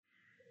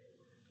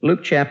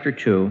Luke chapter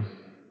 2,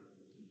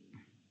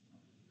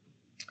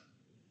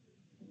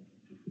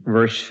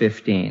 verse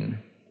 15.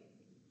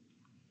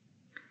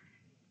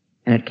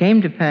 And it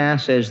came to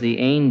pass, as the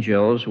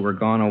angels were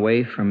gone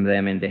away from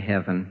them into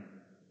heaven,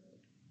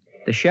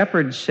 the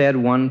shepherds said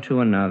one to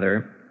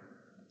another,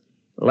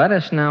 Let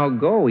us now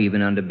go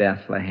even unto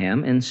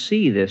Bethlehem, and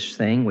see this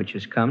thing which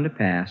is come to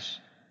pass.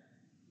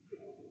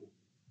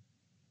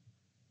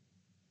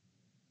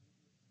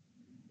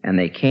 And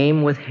they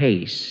came with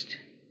haste.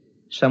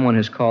 Someone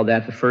has called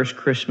that the first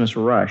Christmas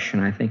rush,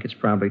 and I think it's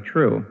probably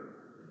true.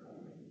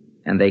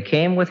 And they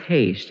came with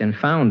haste and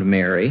found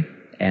Mary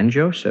and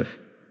Joseph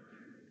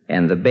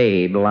and the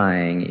babe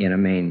lying in a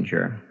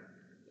manger.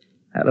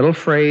 That little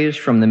phrase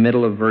from the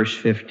middle of verse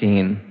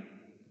 15,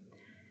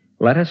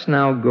 let us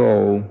now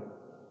go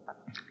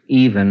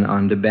even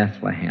unto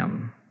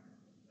Bethlehem.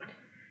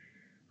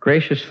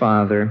 Gracious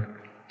Father,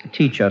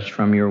 teach us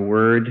from your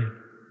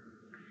word.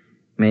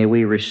 May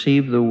we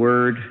receive the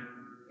word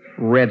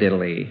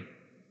readily.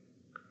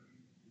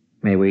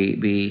 May we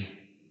be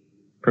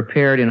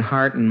prepared in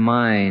heart and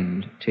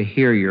mind to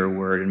hear your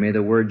word, and may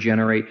the word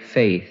generate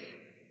faith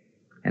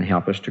and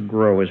help us to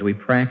grow as we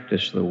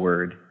practice the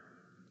word.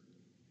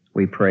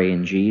 We pray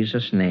in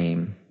Jesus'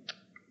 name,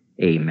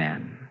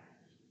 amen.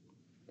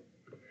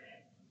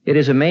 It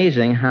is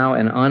amazing how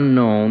an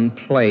unknown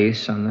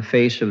place on the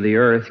face of the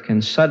earth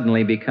can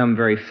suddenly become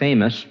very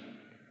famous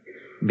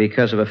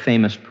because of a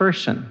famous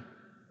person.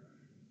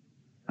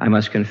 I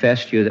must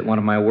confess to you that one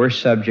of my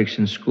worst subjects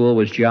in school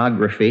was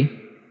geography.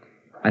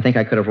 I think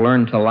I could have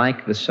learned to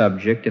like the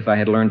subject if I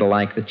had learned to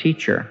like the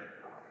teacher.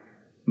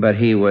 But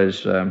he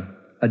was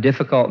a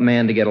difficult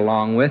man to get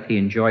along with. He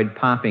enjoyed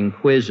popping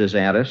quizzes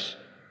at us.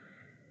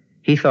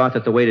 He thought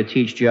that the way to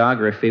teach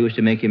geography was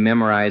to make you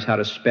memorize how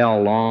to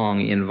spell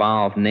long,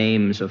 involved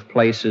names of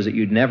places that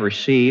you'd never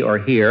see or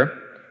hear,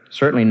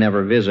 certainly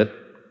never visit.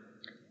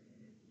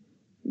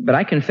 But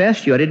I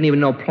confess to you, I didn't even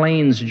know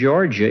Plains,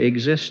 Georgia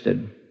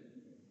existed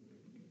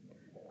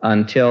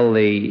until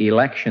the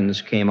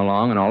elections came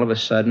along, and all of a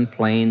sudden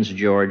Plains,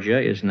 Georgia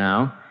is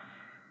now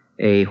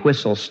a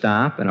whistle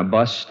stop and a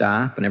bus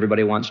stop, and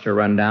everybody wants to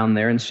run down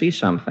there and see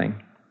something.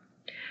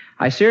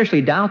 I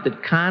seriously doubt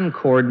that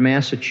Concord,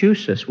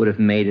 Massachusetts would have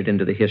made it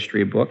into the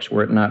history books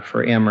were it not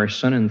for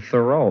Emerson and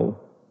Thoreau.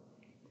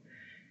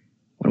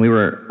 When we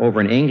were over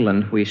in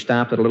England, we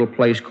stopped at a little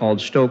place called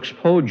Stokes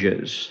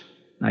Poges.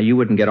 Now, you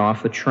wouldn't get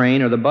off the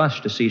train or the bus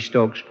to see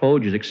Stokes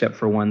Poges except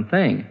for one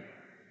thing.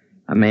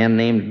 A man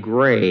named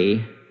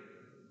Gray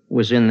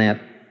was in that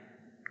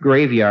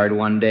graveyard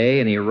one day,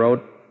 and he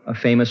wrote a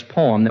famous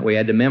poem that we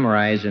had to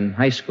memorize in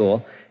high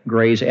school,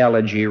 Gray's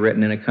Elegy,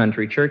 written in a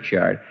country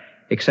churchyard.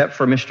 Except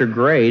for Mr.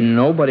 Gray,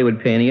 nobody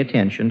would pay any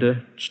attention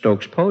to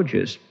Stokes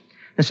Poges.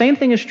 The same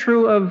thing is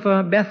true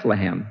of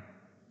Bethlehem.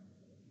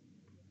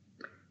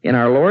 In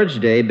our Lord's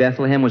day,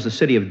 Bethlehem was the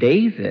city of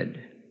David.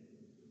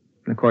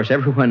 And of course,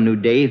 everyone knew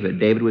David.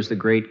 David was the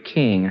great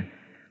king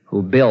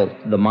who built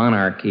the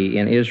monarchy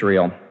in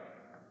Israel.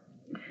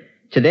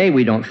 Today,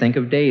 we don't think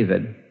of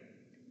David.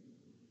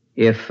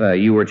 If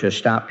you were to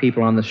stop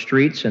people on the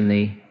streets in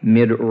the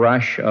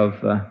mid-rush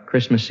of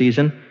Christmas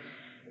season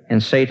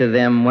and say to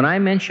them, when I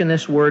mention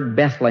this word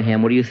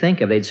Bethlehem, what do you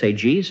think of? They'd say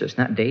Jesus,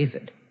 not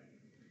David.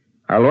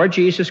 Our Lord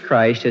Jesus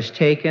Christ has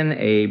taken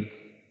a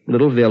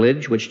little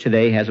village, which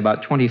today has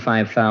about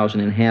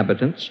 25,000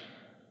 inhabitants,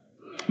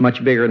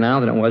 much bigger now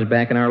than it was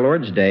back in our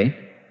Lord's day,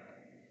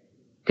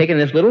 taken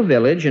this little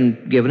village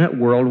and given it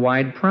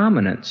worldwide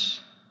prominence.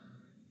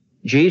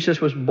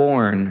 Jesus was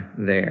born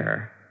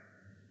there.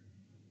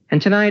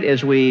 And tonight,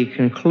 as we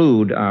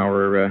conclude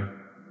our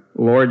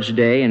Lord's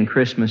Day and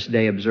Christmas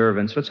Day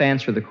observance, let's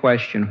answer the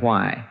question,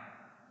 why?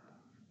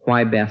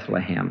 Why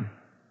Bethlehem?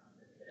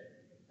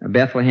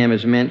 Bethlehem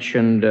is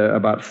mentioned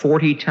about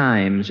 40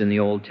 times in the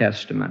Old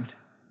Testament.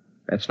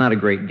 That's not a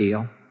great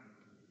deal.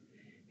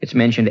 It's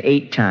mentioned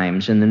 8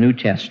 times in the New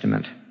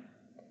Testament.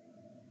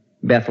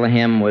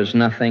 Bethlehem was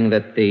nothing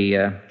that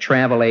the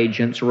travel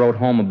agents wrote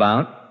home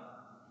about.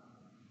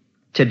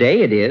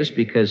 Today it is,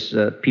 because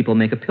people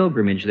make a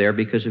pilgrimage there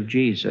because of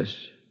Jesus.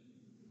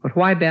 But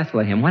why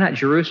Bethlehem? Why not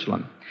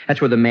Jerusalem? That's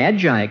where the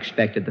Magi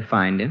expected to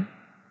find him.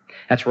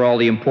 That's where all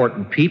the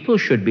important people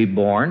should be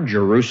born,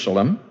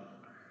 Jerusalem.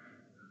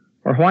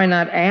 Or why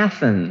not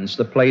Athens,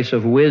 the place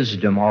of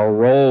wisdom, or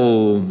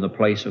Rome, the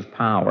place of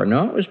power?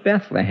 No, it was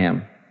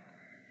Bethlehem,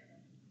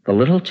 the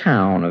little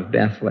town of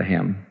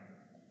Bethlehem.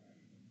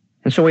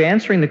 And so we're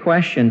answering the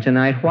question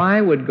tonight,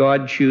 why would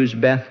God choose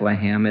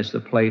Bethlehem as the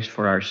place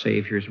for our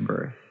Savior's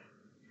birth?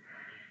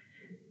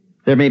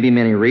 There may be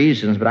many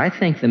reasons, but I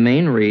think the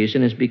main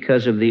reason is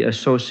because of the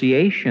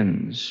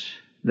associations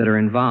that are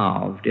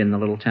involved in the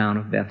little town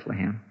of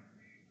Bethlehem.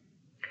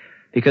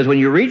 Because when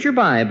you read your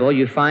Bible,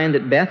 you find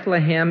that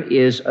Bethlehem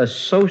is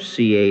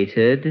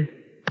associated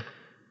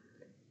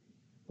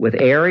with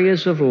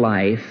areas of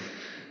life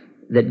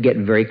that get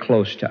very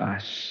close to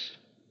us.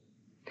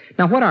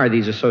 Now, what are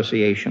these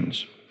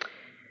associations?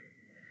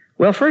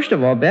 Well, first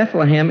of all,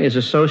 Bethlehem is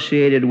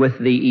associated with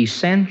the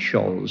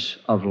essentials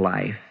of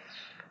life.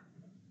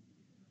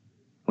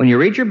 When you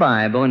read your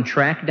Bible and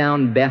track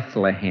down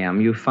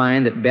Bethlehem, you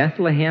find that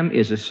Bethlehem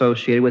is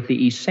associated with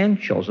the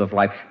essentials of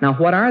life. Now,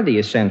 what are the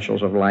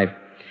essentials of life?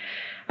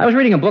 I was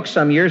reading a book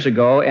some years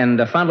ago and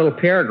found a little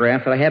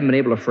paragraph that I haven't been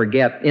able to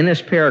forget. In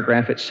this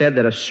paragraph, it said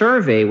that a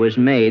survey was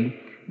made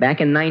back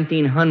in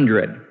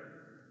 1900.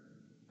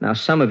 Now,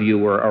 some of you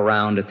were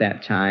around at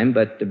that time,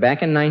 but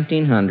back in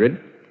 1900,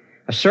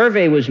 a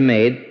survey was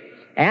made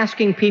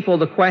asking people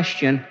the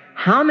question,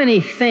 how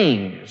many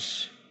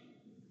things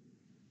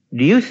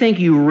do you think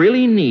you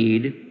really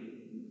need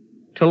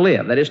to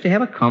live? That is, to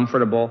have a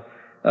comfortable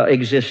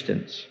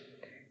existence.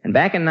 And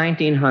back in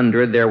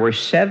 1900, there were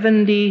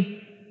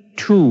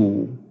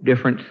 72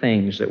 different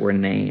things that were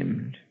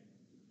named.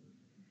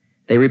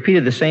 They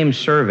repeated the same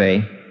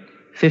survey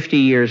 50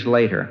 years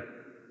later.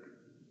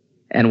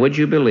 And would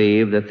you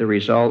believe that the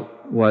result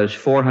was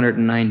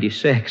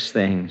 496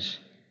 things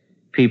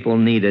people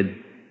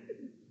needed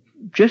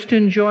just to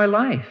enjoy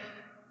life?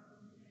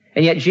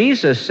 And yet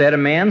Jesus said a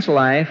man's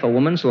life, a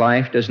woman's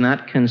life, does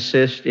not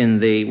consist in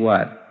the,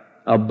 what?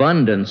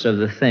 Abundance of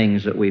the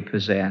things that we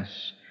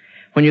possess.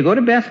 When you go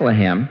to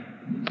Bethlehem,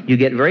 you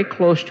get very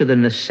close to the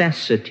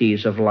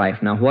necessities of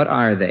life. Now, what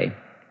are they?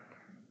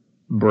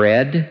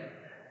 Bread,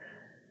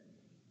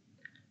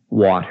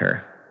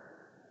 water.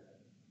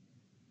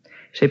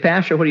 Say,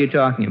 Pastor, what are you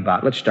talking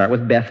about? Let's start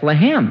with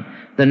Bethlehem.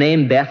 The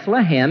name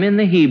Bethlehem in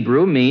the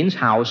Hebrew means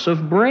house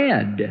of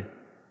bread.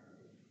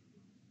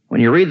 When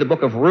you read the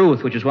book of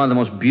Ruth, which is one of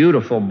the most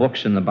beautiful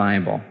books in the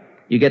Bible,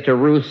 you get to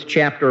Ruth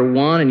chapter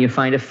 1 and you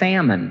find a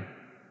famine.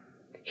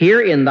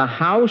 Here in the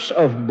house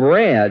of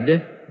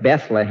bread,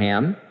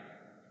 Bethlehem,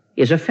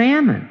 is a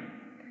famine.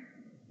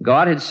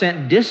 God had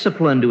sent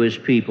discipline to his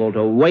people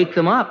to wake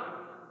them up.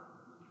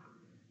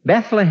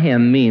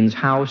 Bethlehem means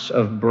house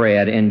of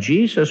bread, and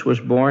Jesus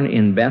was born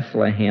in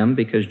Bethlehem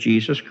because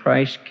Jesus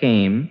Christ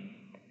came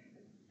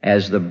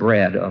as the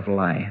bread of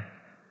life.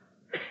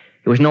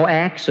 It was no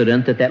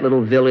accident that that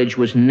little village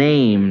was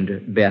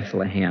named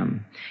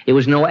Bethlehem. It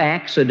was no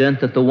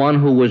accident that the one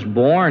who was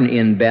born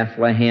in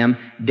Bethlehem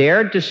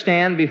dared to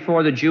stand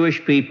before the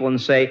Jewish people and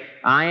say,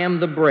 I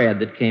am the bread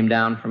that came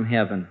down from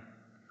heaven.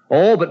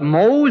 Oh, but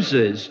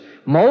Moses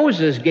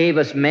gave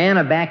us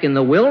manna back in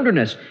the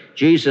wilderness.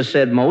 Jesus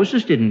said,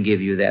 Moses didn't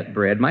give you that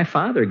bread. My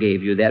Father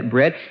gave you that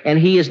bread, and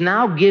he is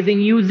now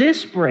giving you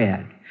this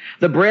bread.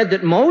 The bread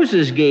that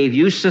Moses gave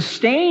you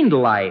sustained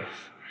life.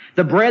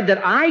 The bread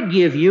that I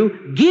give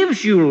you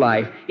gives you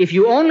life. If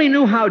you only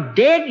knew how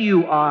dead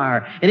you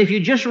are, and if you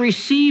just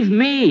receive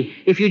me,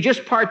 if you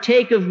just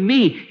partake of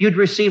me, you'd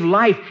receive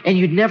life and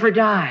you'd never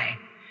die.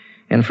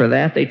 And for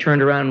that, they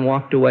turned around and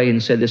walked away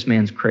and said, this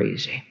man's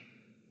crazy.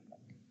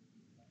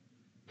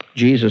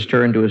 Jesus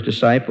turned to his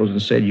disciples and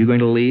said, you going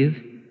to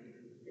leave?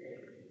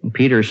 And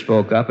Peter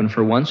spoke up, and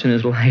for once in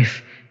his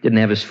life, didn't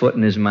have his foot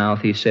in his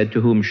mouth. He said,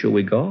 to whom shall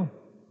we go?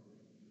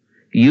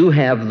 You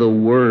have the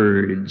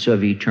words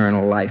of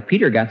eternal life.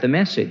 Peter got the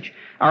message.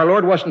 Our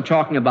Lord wasn't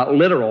talking about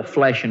literal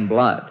flesh and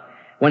blood.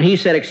 When he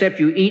said, except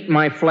you eat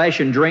my flesh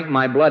and drink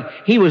my blood,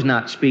 he was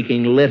not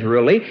speaking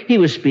literally. He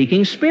was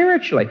speaking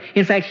spiritually.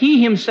 In fact,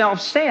 he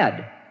himself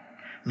said,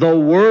 the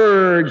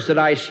words that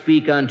I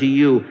speak unto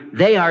you,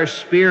 they are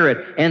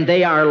spirit and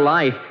they are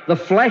life. The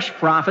flesh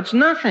profits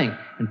nothing.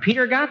 And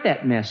Peter got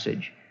that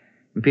message.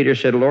 And Peter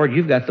said, Lord,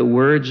 you've got the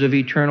words of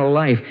eternal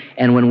life.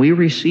 And when we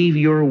receive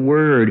your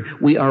word,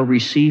 we are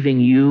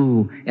receiving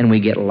you and we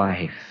get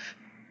life.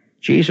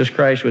 Jesus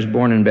Christ was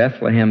born in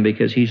Bethlehem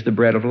because he's the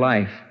bread of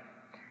life.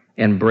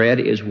 And bread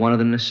is one of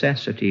the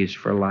necessities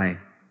for life.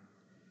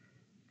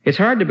 It's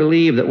hard to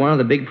believe that one of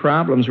the big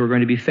problems we're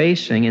going to be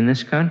facing in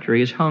this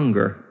country is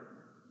hunger.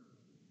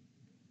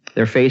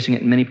 They're facing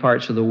it in many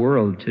parts of the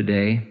world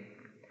today.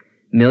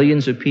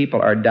 Millions of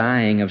people are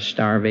dying of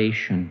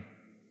starvation.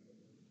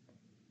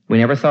 We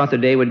never thought the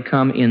day would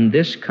come in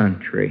this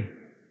country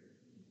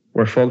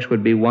where folks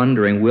would be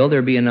wondering, will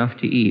there be enough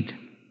to eat?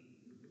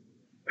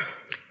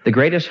 The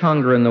greatest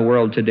hunger in the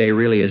world today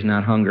really is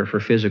not hunger for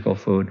physical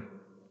food.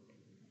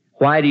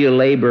 Why do you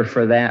labor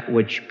for that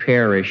which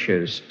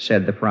perishes,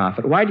 said the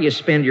prophet? Why do you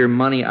spend your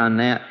money on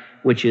that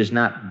which is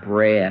not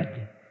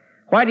bread?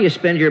 Why do you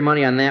spend your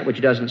money on that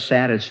which doesn't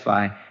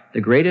satisfy?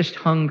 The greatest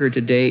hunger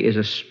today is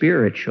a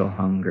spiritual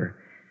hunger.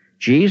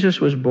 Jesus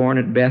was born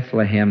at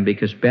Bethlehem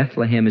because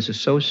Bethlehem is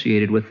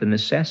associated with the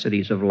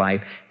necessities of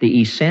life,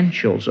 the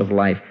essentials of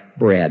life,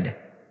 bread.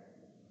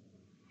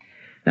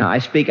 Now, I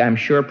speak, I'm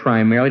sure,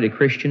 primarily to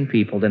Christian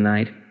people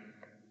tonight.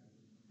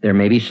 There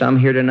may be some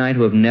here tonight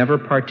who have never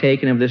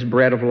partaken of this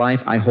bread of life.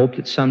 I hope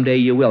that someday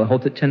you will. I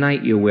hope that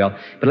tonight you will.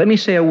 But let me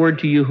say a word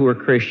to you who are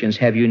Christians.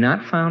 Have you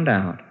not found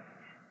out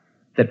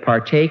that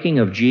partaking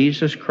of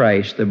Jesus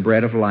Christ, the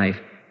bread of life,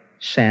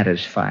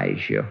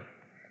 satisfies you?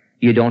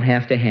 You don't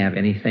have to have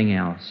anything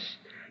else.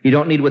 You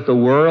don't need what the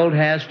world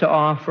has to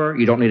offer.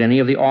 You don't need any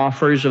of the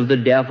offers of the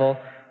devil.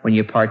 When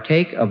you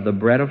partake of the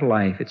bread of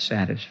life, it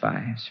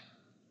satisfies.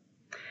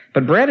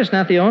 But bread is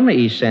not the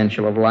only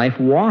essential of life.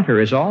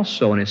 Water is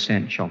also an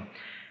essential.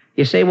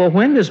 You say, well,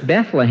 when does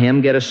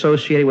Bethlehem get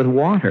associated with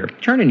water?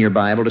 Turn in your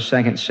Bible to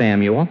 2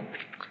 Samuel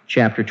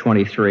chapter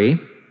 23.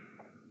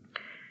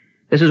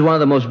 This is one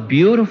of the most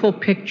beautiful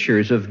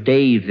pictures of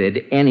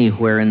David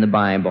anywhere in the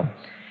Bible.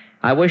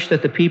 I wish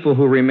that the people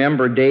who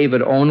remember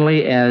David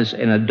only as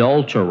an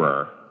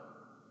adulterer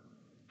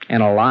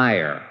and a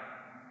liar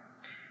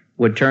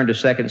would turn to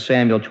 2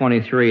 Samuel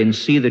 23 and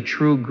see the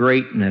true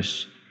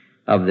greatness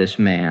of this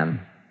man.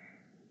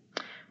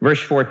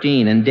 Verse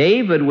 14, and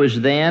David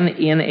was then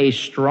in a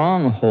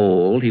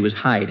stronghold, he was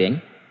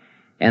hiding,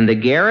 and the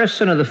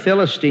garrison of the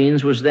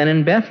Philistines was then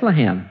in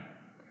Bethlehem.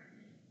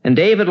 And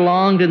David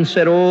longed and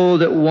said, oh,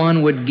 that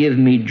one would give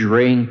me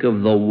drink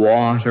of the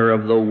water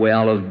of the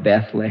well of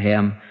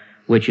Bethlehem,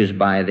 which is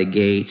by the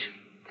gate.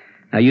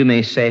 Now, you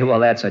may say, well,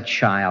 that's a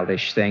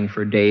childish thing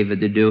for David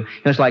to do.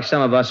 It's like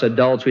some of us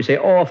adults, we say,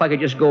 oh, if I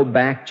could just go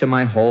back to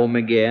my home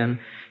again.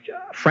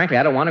 Frankly,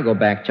 I don't want to go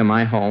back to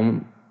my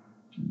home.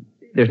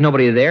 There's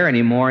nobody there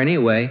anymore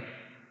anyway,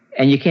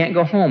 and you can't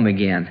go home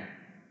again.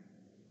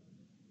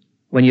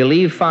 When you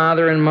leave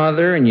father and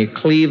mother and you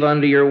cleave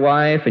unto your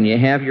wife and you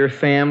have your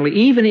family,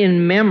 even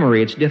in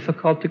memory, it's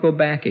difficult to go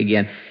back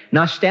again.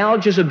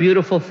 Nostalgia is a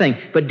beautiful thing,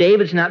 but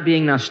David's not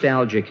being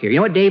nostalgic here. You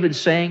know what David's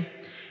saying?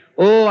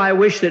 Oh, I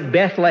wish that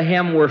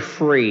Bethlehem were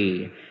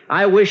free.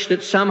 I wish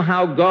that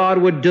somehow God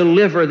would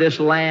deliver this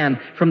land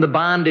from the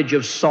bondage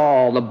of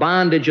Saul, the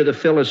bondage of the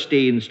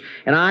Philistines,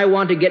 and I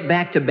want to get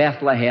back to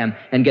Bethlehem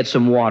and get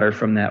some water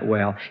from that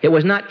well. It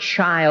was not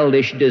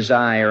childish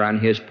desire on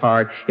his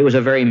part. It was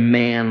a very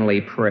manly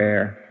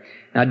prayer.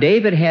 Now,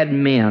 David had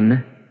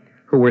men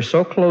who were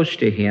so close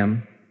to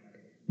him,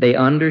 they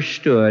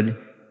understood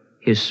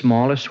his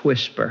smallest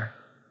whisper.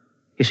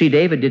 You see,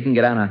 David didn't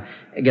get on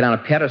a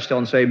pedestal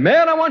and say,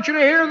 man, I want you to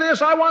hear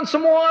this. I want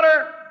some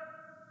water.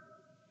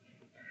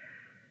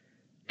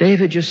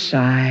 David just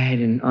sighed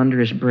and under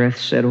his breath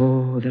said,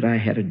 oh, that I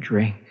had a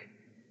drink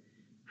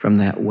from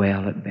that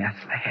well at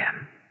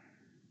Bethlehem.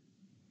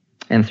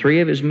 And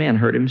 3 of his men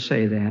heard him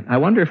say that. I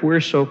wonder if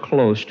we're so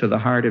close to the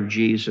heart of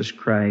Jesus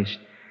Christ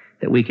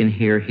that we can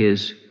hear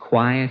his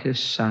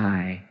quietest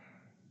sigh.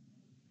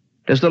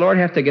 Does the Lord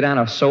have to get on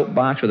a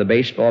soapbox with a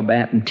baseball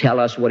bat and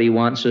tell us what he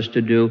wants us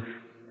to do?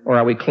 Or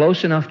are we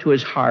close enough to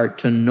his heart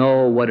to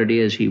know what it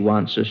is he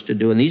wants us to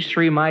do? And these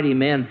 3 mighty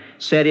men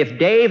said, if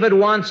David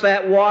wants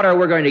that water,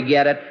 we're going to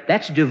get it.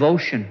 That's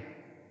devotion.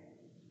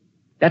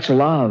 That's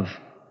love.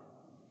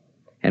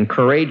 And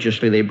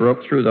courageously they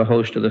broke through the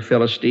host of the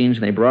Philistines,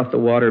 and they brought the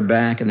water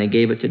back, and they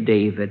gave it to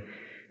David.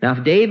 Now,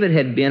 if David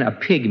had been a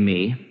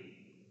pygmy,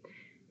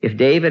 if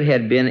David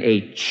had been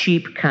a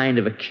cheap kind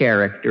of a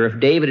character, if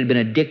David had been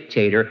a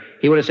dictator,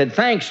 he would have said,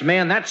 thanks,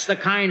 man, that's the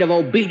kind of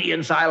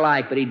obedience I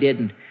like, but he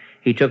didn't.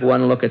 He took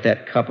one look at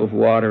that cup of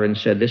water and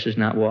said, this is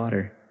not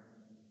water.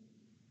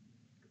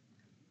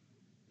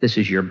 This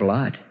is your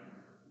blood.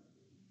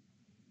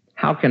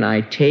 How can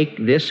I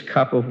take this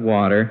cup of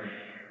water,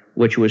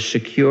 which was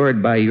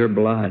secured by your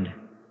blood,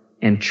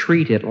 and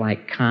treat it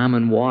like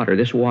common water?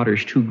 This water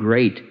is too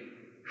great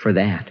for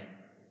that.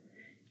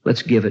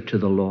 Let's give it to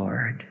the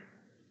Lord.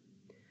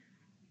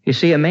 You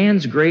see, a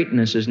man's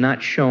greatness is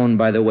not shown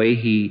by the way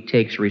he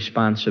takes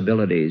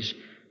responsibilities.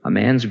 A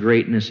man's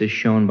greatness is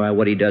shown by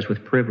what he does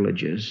with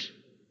privileges.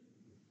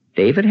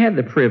 David had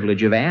the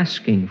privilege of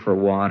asking for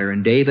water,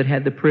 and David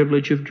had the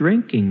privilege of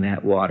drinking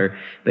that water,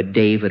 but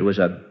David was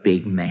a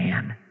big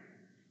man.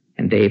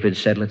 And David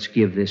said, let's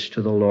give this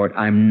to the Lord.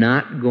 I'm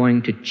not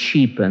going to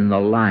cheapen the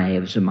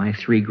lives of my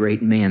 3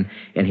 great men.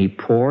 And he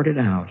poured it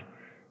out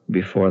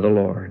before the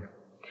Lord.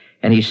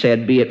 And he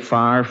said, be it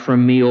far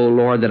from me, O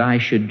Lord, that I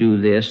should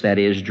do this, that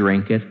is,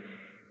 drink it.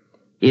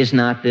 Is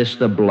not this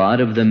the blood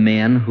of the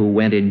men who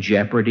went in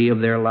jeopardy of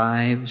their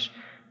lives?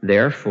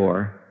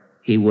 Therefore,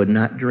 he would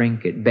not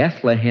drink it.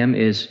 Bethlehem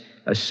is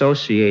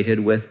associated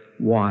with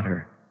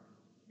water.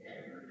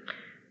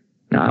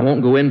 Now, I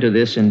won't go into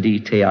this in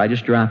detail. I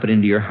just drop it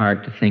into your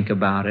heart to think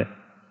about it.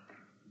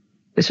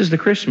 This is the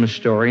Christmas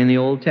story in the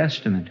Old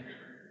Testament.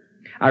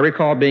 I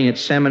recall being at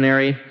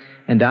seminary,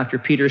 and Dr.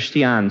 Peter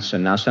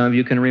Stiansen, now some of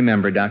you can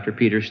remember Dr.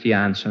 Peter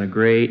Stiansen, a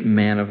great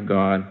man of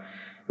God.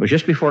 It was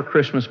just before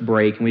Christmas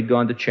break, and we'd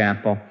gone to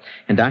chapel,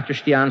 and Dr.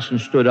 Stiansen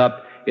stood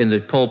up in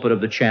the pulpit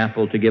of the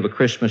chapel to give a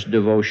Christmas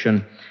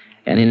devotion,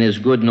 and in his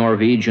good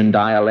Norwegian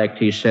dialect,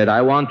 he said,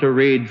 I want to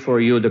read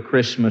for you the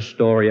Christmas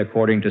story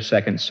according to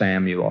 2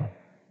 Samuel.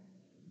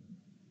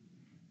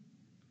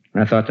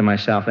 And I thought to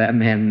myself, that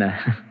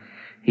man,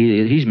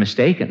 he's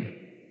mistaken.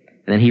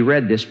 And then he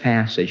read this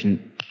passage,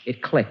 and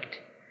it clicked.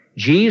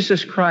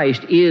 Jesus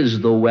Christ is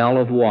the well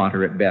of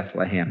water at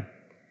Bethlehem.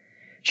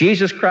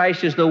 Jesus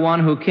Christ is the one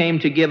who came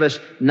to give us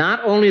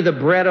not only the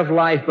bread of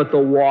life, but the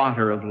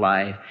water of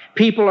life.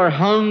 People are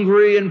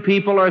hungry and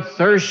people are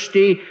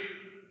thirsty.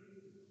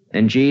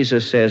 And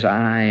Jesus says,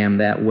 I am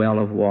that well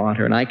of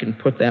water, and I can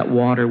put that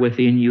water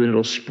within you, and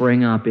it'll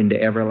spring up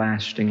into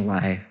everlasting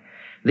life.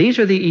 These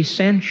are the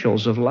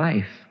essentials of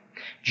life.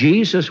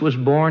 Jesus was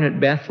born at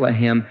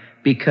Bethlehem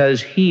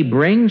because he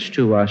brings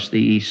to us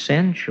the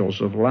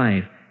essentials of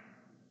life.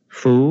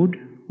 Food,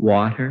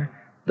 water,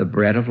 the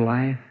bread of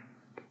life,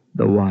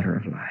 the water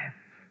of life.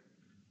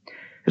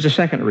 There's a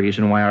second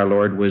reason why our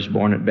Lord was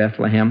born at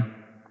Bethlehem.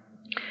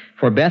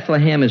 For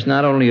Bethlehem is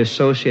not only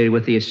associated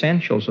with the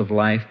essentials of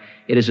life,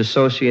 it is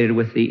associated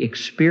with the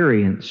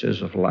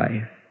experiences of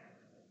life.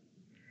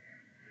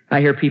 I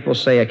hear people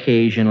say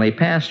occasionally,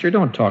 Pastor,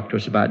 don't talk to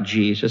us about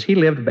Jesus. He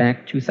lived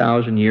back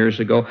 2,000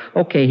 years ago.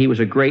 Okay, he was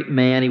a great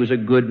man, he was a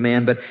good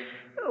man, but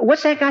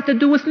what's that got to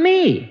do with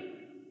me?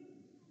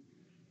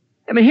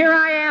 I mean, here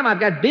I am. I've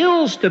got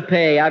bills to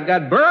pay. I've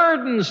got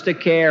burdens to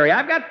carry.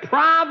 I've got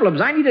problems.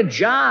 I need a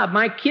job.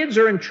 My kids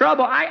are in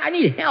trouble. I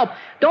need help.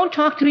 Don't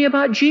talk to me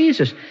about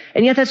Jesus.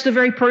 And yet that's the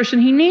very person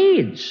he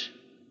needs.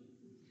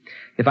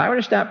 If I were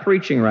to stop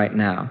preaching right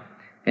now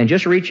and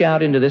just reach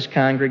out into this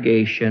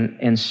congregation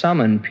and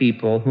summon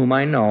people whom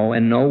I know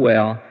and know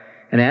well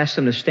and ask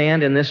them to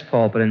stand in this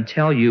pulpit and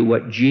tell you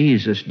what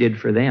Jesus did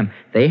for them,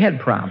 they had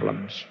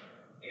problems.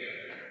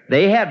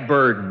 They had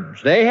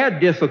burdens. They had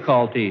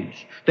difficulties.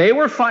 They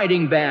were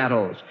fighting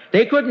battles.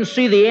 They couldn't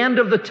see the end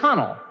of the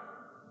tunnel.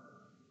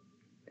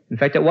 In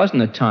fact, it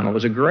wasn't a tunnel. It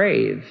was a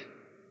grave.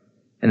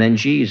 And then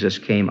Jesus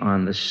came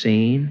on the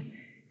scene,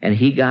 and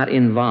he got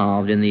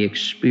involved in the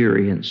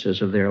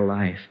experiences of their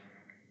life.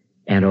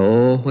 And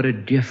oh, what a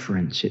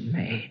difference it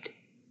made.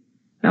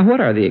 Now,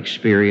 what are the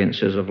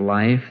experiences of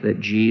life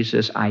that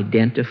Jesus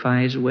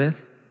identifies with?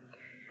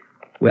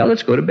 Well,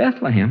 let's go to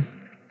Bethlehem.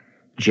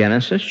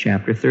 Genesis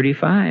chapter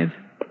 35.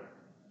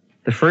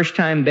 The first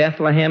time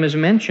Bethlehem is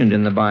mentioned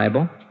in the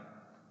Bible,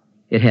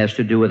 it has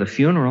to do with a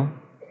funeral.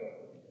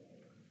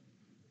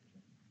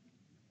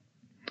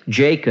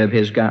 Jacob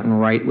has gotten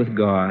right with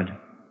God.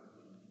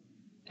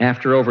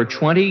 After over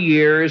 20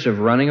 years of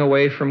running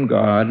away from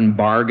God and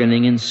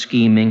bargaining and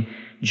scheming,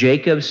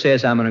 Jacob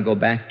says, I'm going to go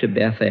back to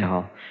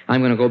Bethel.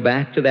 I'm going to go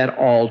back to that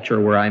altar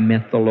where I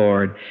met the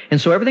Lord. And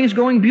so everything's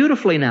going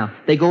beautifully now.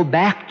 They go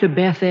back to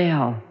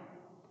Bethel.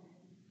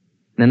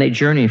 Then they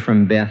journey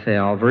from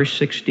Bethel. Verse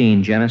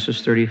 16,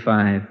 Genesis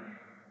 35.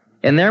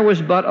 And there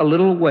was but a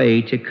little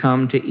way to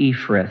come to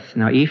Ephrath.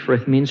 Now,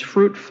 Ephrath means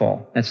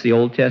fruitful. That's the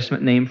Old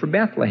Testament name for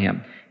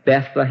Bethlehem.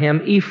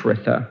 Bethlehem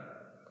Ephrathah.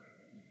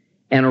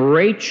 And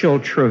Rachel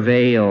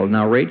travailed.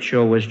 Now,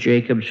 Rachel was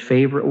Jacob's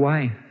favorite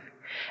wife.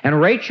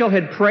 And Rachel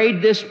had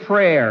prayed this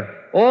prayer,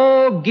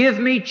 Oh, give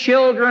me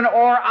children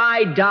or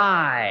I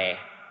die.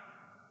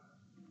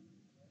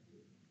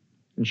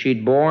 And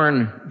she'd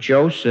borne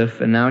Joseph,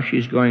 and now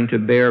she's going to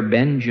bear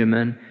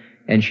Benjamin,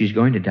 and she's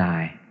going to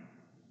die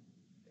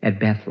at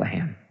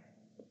Bethlehem.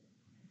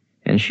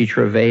 And she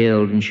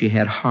travailed, and she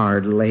had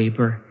hard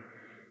labor.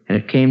 And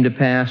it came to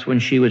pass when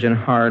she was in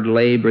hard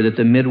labor that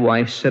the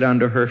midwife said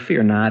unto her,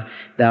 Fear not,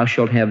 thou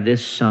shalt have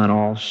this son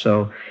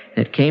also.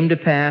 And it came to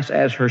pass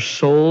as her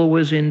soul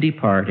was in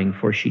departing,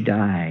 for she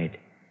died,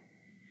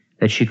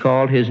 that she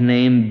called his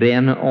name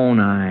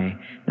Ben-Oni.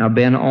 Now,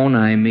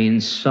 Ben-Oni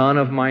means son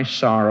of my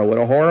sorrow. What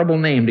a horrible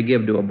name to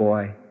give to a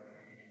boy.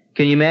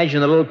 Can you imagine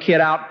the little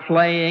kid out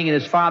playing and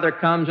his father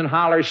comes and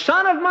hollers,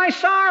 Son of my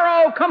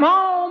sorrow, come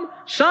home,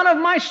 son of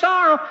my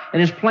sorrow.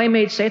 And his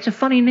playmates say, It's a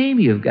funny name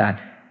you've got.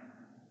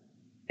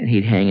 And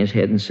he'd hang his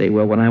head and say,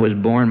 Well, when I was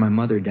born, my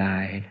mother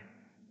died.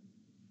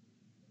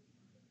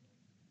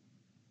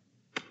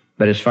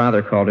 But his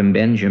father called him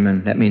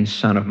Benjamin. That means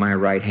son of my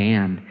right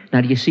hand.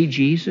 Now, do you see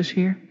Jesus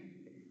here?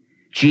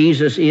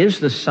 Jesus is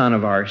the son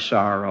of our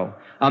sorrow,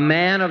 a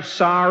man of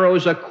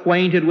sorrows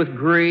acquainted with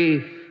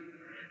grief.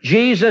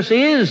 Jesus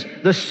is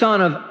the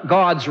son of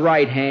God's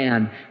right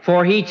hand,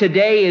 for he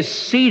today is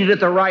seated at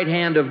the right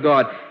hand of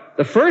God.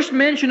 The first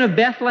mention of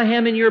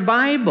Bethlehem in your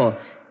Bible,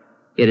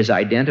 it is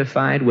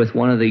identified with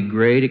one of the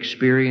great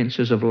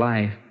experiences of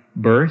life,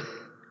 birth,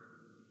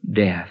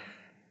 death.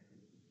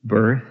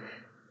 Birth,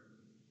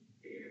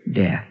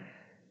 death.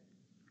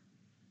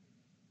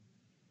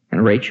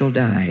 And Rachel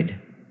died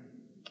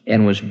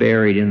and was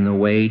buried in the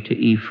way to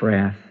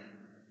Ephrath,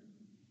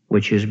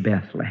 which is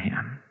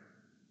Bethlehem.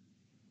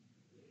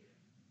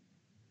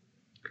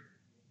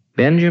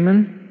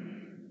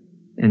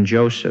 Benjamin and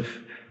Joseph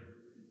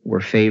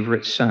were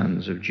favorite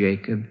sons of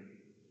Jacob,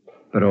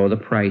 but oh, the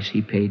price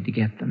he paid to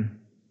get them.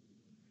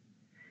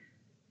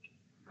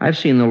 I've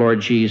seen the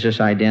Lord Jesus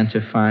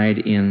identified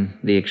in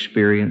the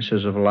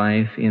experiences of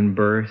life, in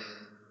birth.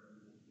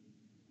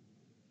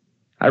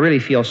 I really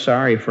feel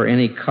sorry for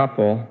any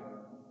couple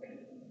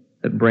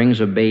that brings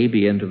a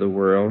baby into the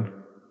world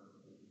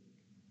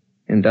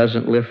and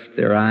doesn't lift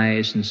their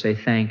eyes and say,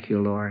 Thank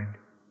you, Lord.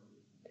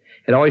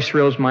 It always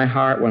thrills my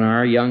heart when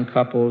our young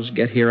couples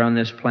get here on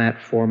this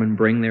platform and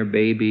bring their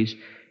babies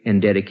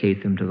and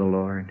dedicate them to the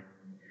Lord.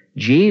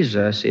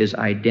 Jesus is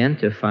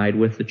identified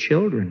with the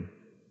children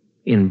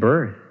in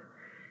birth,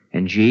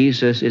 and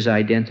Jesus is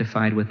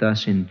identified with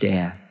us in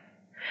death.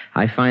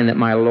 I find that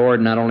my Lord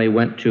not only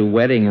went to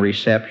wedding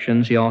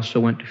receptions, he also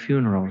went to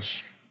funerals.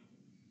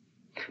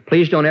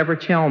 Please don't ever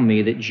tell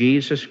me that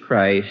Jesus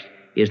Christ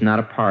is not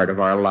a part of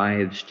our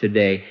lives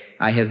today.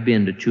 I have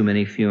been to too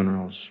many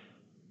funerals.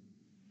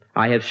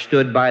 I have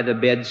stood by the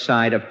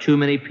bedside of too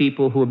many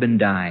people who have been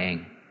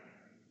dying.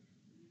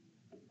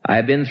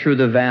 I've been through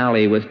the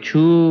valley with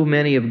too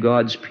many of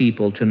God's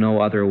people to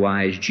know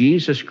otherwise.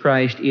 Jesus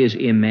Christ is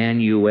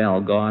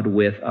Emmanuel, God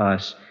with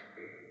us,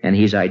 and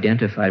He's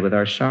identified with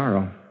our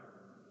sorrow.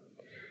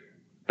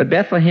 But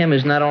Bethlehem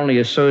is not only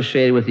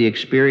associated with the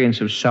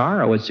experience of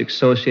sorrow, it's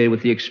associated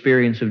with the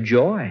experience of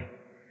joy.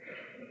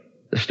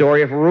 The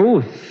story of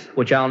Ruth,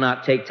 which I'll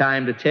not take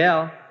time to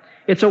tell,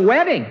 it's a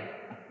wedding.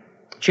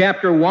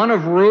 Chapter 1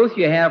 of Ruth,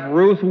 you have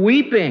Ruth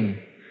weeping.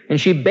 And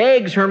she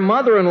begs her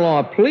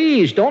mother-in-law,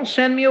 please, don't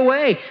send me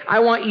away. I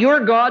want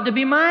your God to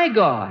be my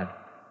God.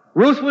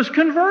 Ruth was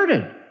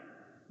converted.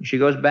 She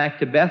goes back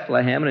to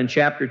Bethlehem, and in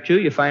chapter 2,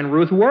 you find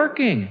Ruth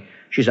working.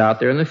 She's out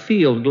there in the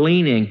field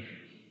gleaning.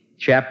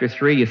 Chapter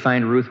 3, you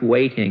find Ruth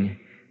waiting.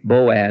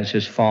 Boaz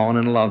has fallen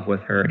in love with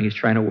her, and he's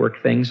trying to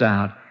work things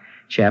out.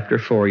 Chapter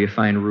 4, you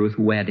find Ruth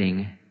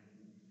wedding,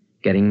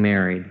 getting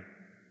married.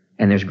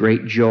 And there's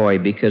great joy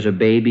because a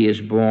baby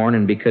is born,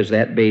 and because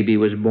that baby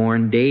was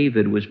born,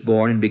 David was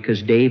born, and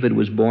because David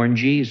was born,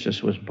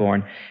 Jesus was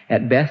born.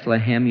 At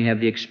Bethlehem, you have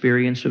the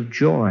experience of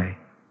joy.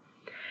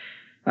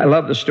 I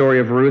love the story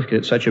of Ruth because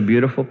it's such a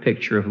beautiful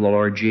picture of the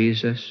Lord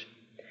Jesus.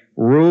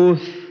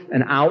 Ruth,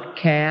 an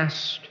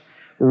outcast.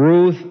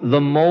 Ruth,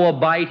 the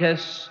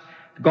Moabitess.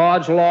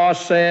 God's law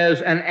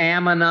says an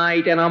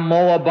Ammonite and a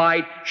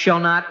Moabite shall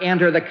not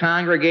enter the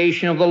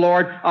congregation of the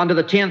Lord unto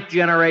the 10th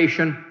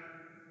generation.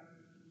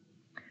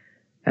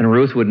 And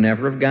Ruth would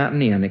never have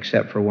gotten in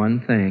except for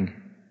one thing.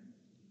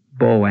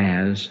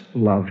 Boaz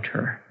loved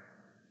her.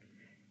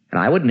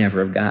 And I would never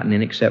have gotten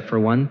in except for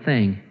one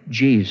thing.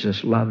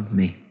 Jesus loved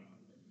me.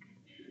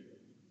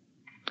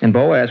 And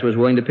Boaz was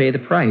willing to pay the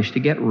price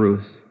to get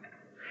Ruth.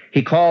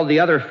 He called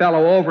the other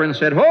fellow over and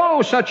said,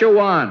 "Ho, such a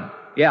one."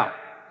 Yeah.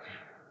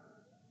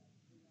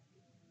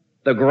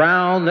 "The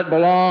ground that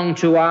belonged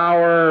to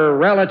our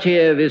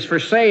relative is for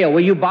sale.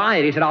 Will you buy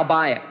it?" He said, "I'll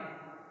buy it."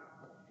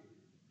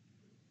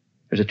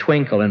 There's a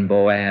twinkle in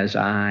Boaz's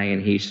eye,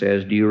 and he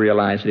says, "Do you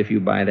realize that if you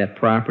buy that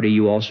property,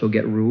 you also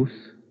get Ruth,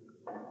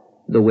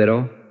 the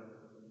widow?"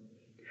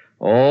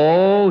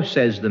 "Oh,"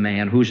 says the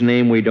man, whose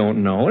name we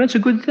don't know, and it's a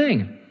good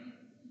thing.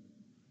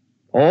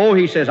 "Oh,"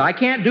 he says, "I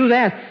can't do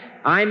that.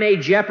 I may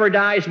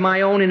jeopardize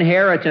my own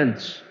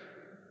inheritance."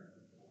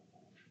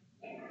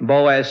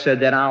 Boaz said,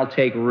 "Then I'll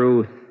take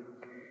Ruth,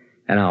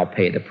 and I'll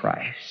pay the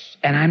price.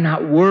 And I'm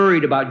not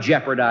worried about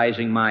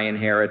jeopardizing my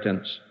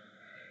inheritance."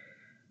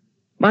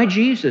 My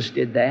Jesus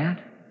did that.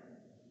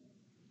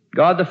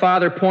 God the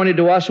Father pointed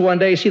to us one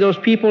day, see those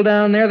people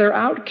down there, they're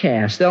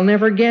outcasts. They'll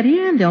never get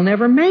in. They'll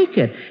never make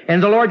it.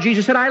 And the Lord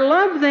Jesus said, I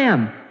love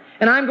them.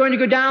 And I'm going to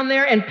go down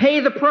there and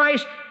pay the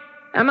price.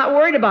 I'm not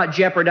worried about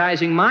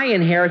jeopardizing my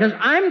inheritance.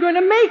 I'm going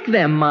to make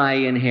them my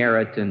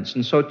inheritance.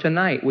 And so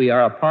tonight we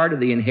are a part of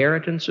the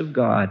inheritance of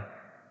God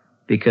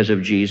because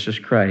of Jesus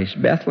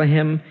Christ.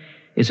 Bethlehem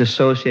is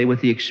associated with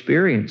the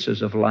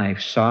experiences of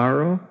life,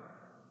 sorrow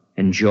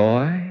and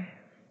joy.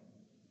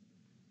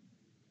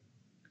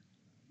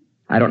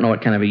 I don't know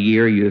what kind of a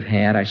year you've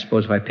had. I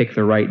suppose if I picked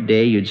the right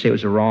day, you'd say it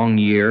was a wrong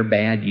year,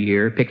 bad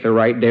year. Pick the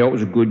right day, it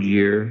was a good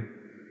year.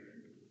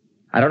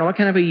 I don't know what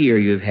kind of a year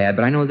you've had,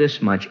 but I know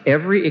this much.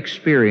 Every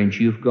experience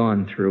you've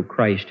gone through,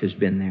 Christ has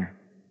been there.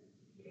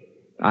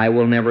 I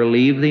will never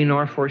leave thee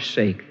nor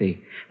forsake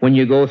thee. When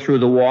you go through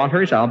the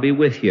waters, I'll be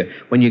with you.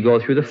 When you go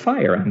through the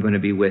fire, I'm going to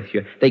be with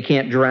you. They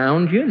can't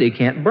drown you. They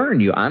can't burn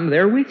you. I'm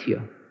there with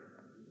you.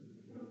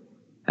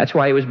 That's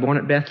why he was born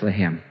at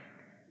Bethlehem.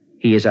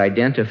 He is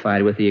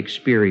identified with the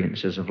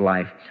experiences of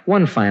life.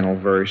 One final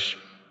verse,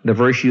 the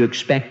verse you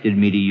expected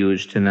me to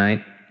use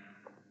tonight.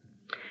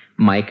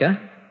 Micah,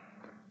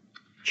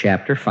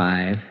 chapter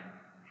 5,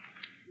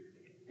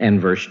 and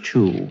verse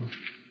 2.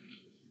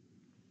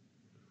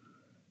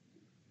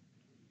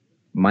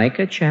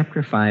 Micah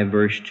chapter 5,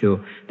 verse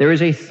 2. There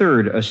is a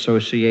third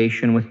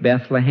association with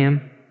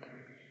Bethlehem.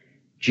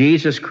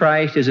 Jesus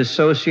Christ is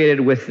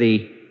associated with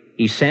the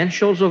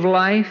essentials of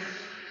life.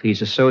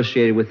 He's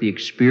associated with the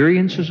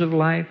experiences of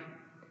life.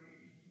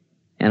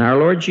 And our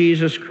Lord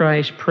Jesus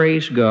Christ,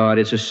 praise God,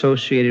 is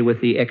associated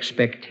with the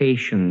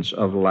expectations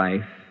of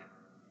life.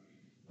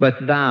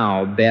 But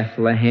thou,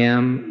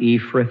 Bethlehem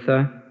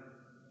Ephrathah,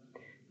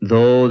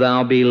 though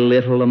thou be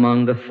little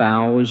among the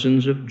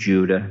thousands of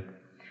Judah,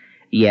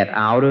 yet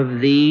out of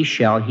thee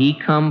shall he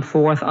come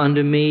forth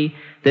unto me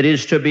that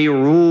is to be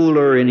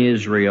ruler in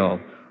Israel,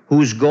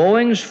 whose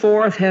goings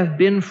forth have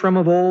been from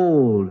of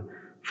old,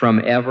 from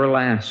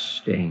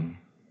everlasting.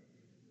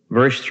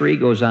 Verse 3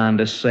 goes on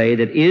to say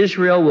that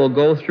Israel will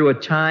go through a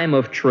time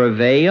of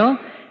travail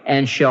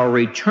and shall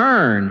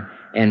return,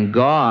 and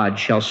God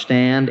shall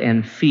stand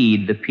and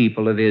feed the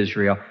people of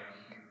Israel.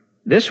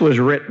 This was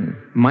written.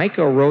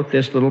 Micah wrote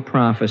this little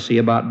prophecy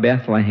about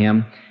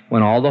Bethlehem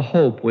when all the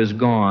hope was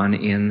gone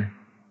in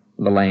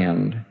the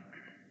land.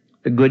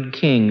 The good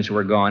kings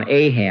were gone.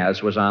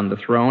 Ahaz was on the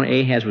throne.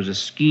 Ahaz was a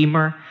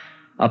schemer,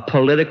 a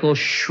political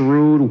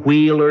shrewd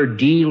wheeler,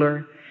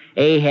 dealer.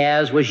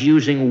 Ahaz was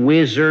using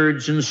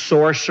wizards and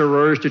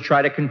sorcerers to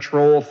try to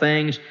control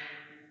things.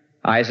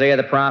 Isaiah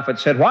the prophet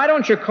said, why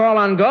don't you call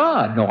on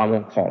God? No, I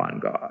won't call on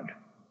God.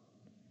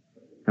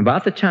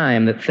 About the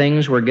time that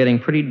things were getting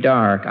pretty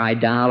dark,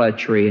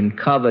 idolatry and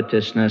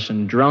covetousness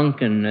and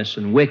drunkenness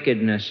and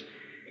wickedness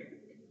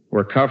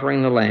were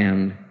covering the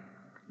land,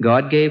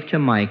 God gave to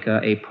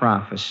Micah a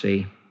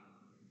prophecy.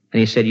 And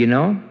he said,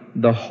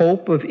 the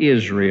hope of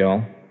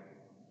Israel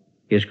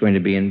is going to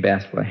be in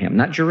Bethlehem,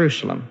 not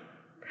Jerusalem,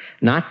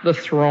 not the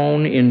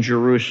throne in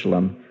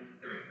Jerusalem,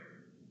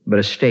 but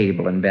a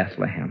stable in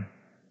Bethlehem.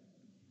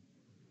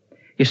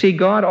 You see,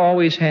 God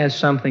always has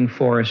something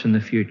for us in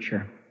the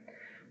future.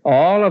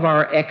 All of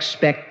our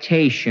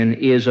expectation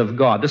is of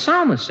God. The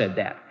psalmist said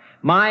that.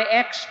 My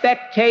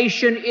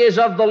expectation is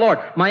of the Lord.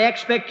 My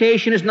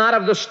expectation is not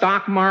of the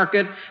stock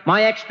market.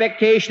 My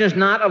expectation is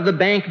not of the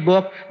bank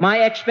book.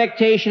 My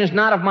expectation is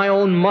not of my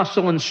own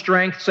muscle and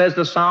strength, says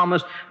the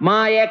psalmist.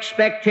 My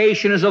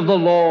expectation is of the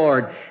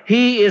Lord.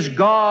 He is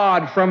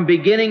God from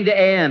beginning to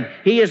end.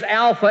 He is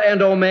Alpha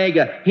and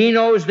Omega. He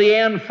knows the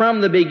end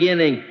from the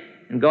beginning.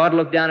 And God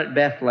looked down at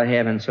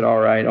Bethlehem and said, all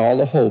right, all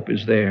the hope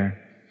is there.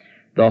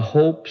 The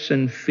hopes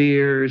and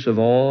fears of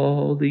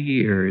all the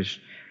years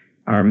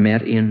are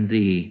met in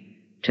thee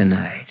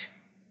tonight.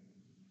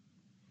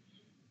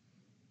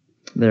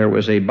 There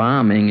was a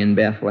bombing in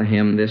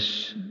Bethlehem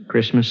this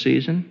Christmas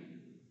season.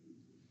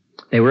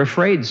 They were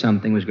afraid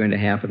something was going to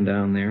happen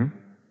down there.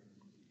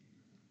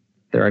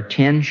 There are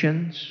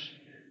tensions.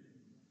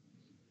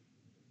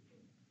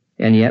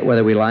 And yet,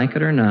 whether we like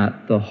it or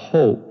not, the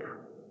hope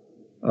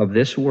of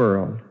this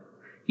world,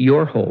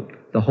 your hope,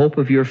 the hope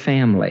of your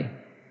family,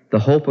 the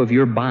hope of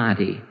your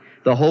body,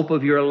 the hope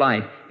of your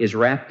life is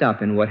wrapped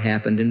up in what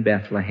happened in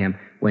Bethlehem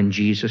when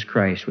Jesus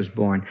Christ was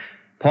born.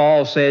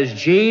 Paul says,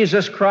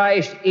 Jesus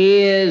Christ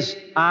is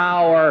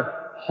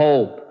our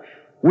hope.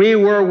 We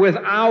were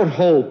without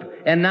hope,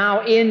 and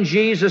now in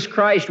Jesus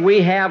Christ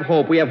we have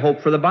hope. We have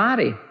hope for the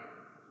body.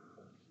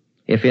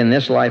 If in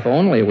this life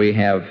only we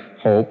have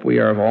hope, we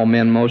are of all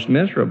men most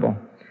miserable.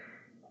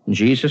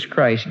 Jesus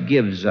Christ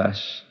gives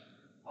us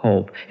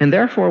hope. And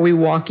therefore we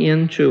walk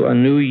into a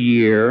new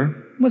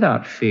year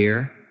without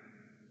fear.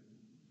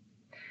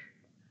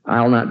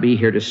 I'll not be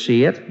here to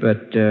see it,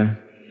 but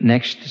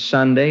next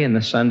Sunday in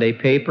the Sunday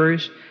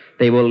papers,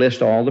 they will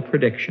list all the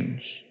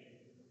predictions.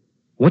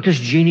 What does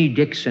Jeannie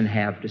Dixon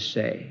have to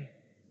say?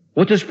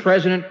 What does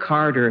President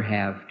Carter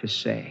have to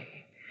say?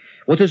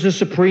 What does the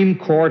Supreme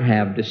Court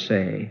have to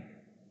say?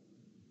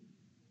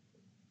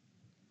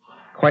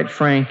 Quite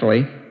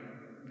frankly,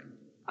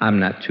 I'm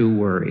not too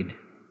worried.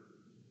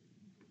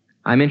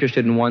 I'm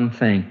interested in one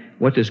thing.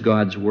 What does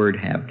God's Word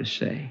have to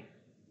say?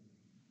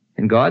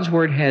 And God's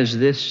Word has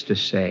this to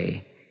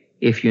say: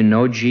 if you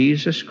know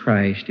Jesus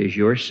Christ is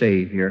your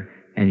Savior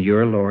and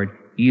your Lord,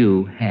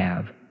 you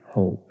have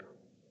hope.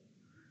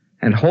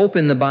 And hope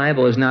in the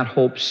Bible is not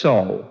hope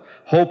so.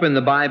 Hope in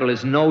the Bible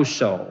is know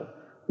so.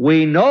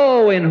 We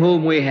know in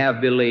whom we have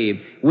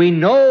believed. We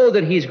know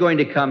that He's going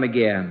to come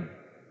again.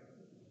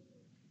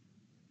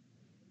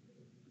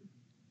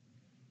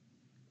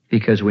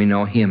 Because we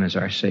know Him as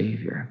our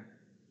Savior.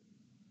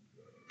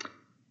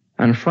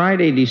 On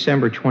Friday,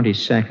 December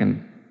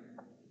 22nd,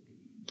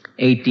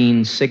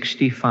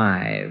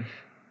 1865,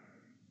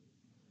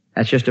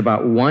 that's just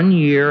about 1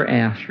 year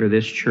after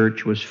this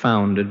church was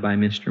founded by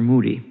Mr.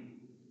 Moody.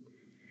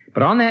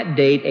 But on that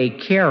date, a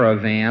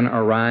caravan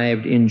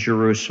arrived in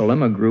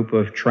Jerusalem, a group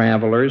of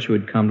travelers who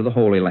had come to the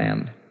Holy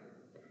Land.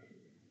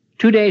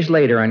 2 days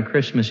later, on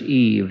Christmas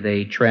Eve,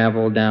 they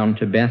traveled down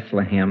to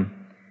Bethlehem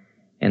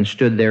and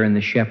stood there in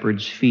the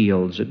shepherd's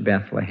fields at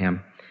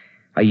Bethlehem.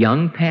 A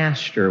young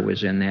pastor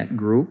was in that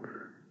group.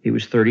 He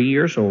was 30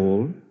 years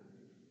old.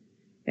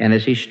 And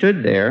as he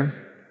stood there,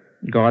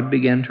 God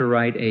began to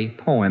write a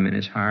poem in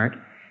his heart.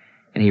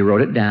 And he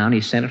wrote it down. He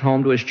sent it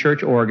home to his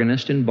church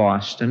organist in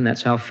Boston.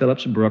 That's how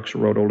Phillips Brooks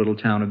wrote O Little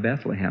Town of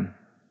Bethlehem.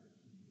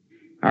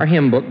 Our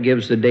hymn book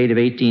gives the date of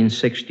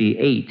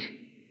 1868,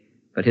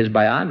 but his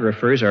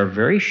biographers are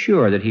very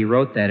sure that he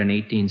wrote that in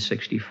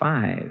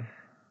 1865.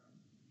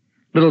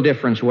 Little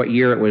difference what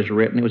year it was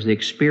written. It was the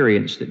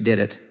experience that did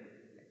it.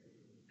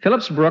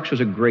 Phillips Brooks was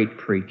a great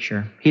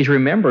preacher. He's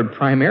remembered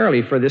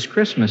primarily for this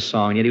Christmas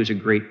song, yet he was a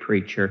great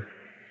preacher,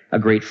 a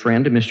great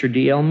friend to Mr.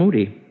 D.L.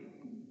 Moody.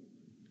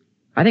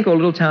 I think O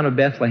Little Town of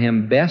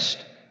Bethlehem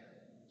best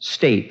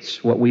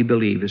states what we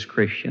believe as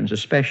Christians,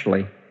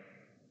 especially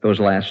those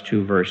last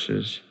two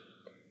verses.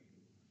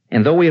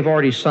 And though we have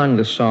already sung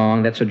the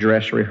song, that's a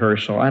dress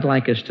rehearsal, I'd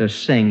like us to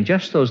sing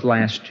just those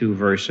last two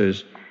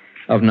verses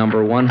of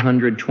number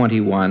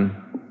 121.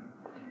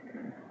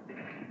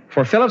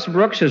 For Phillips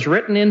Brooks has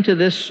written into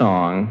this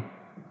song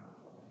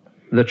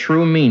the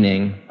true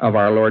meaning of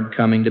our Lord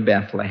coming to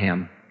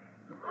Bethlehem.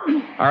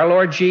 Our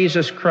Lord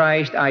Jesus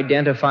Christ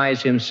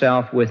identifies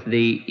Himself with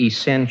the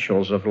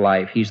essentials of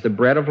life. He's the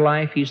bread of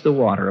life. He's the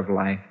water of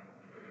life.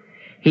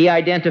 He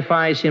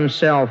identifies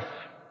Himself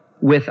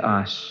with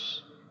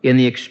us in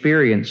the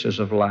experiences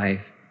of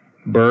life: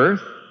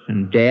 birth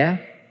and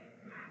death,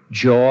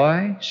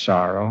 joy,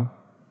 sorrow.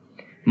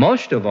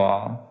 Most of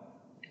all,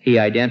 He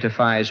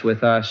identifies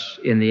with us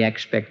in the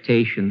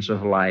expectations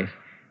of life.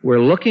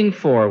 We're looking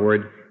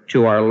forward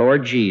to our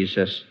Lord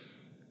Jesus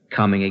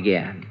coming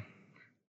again.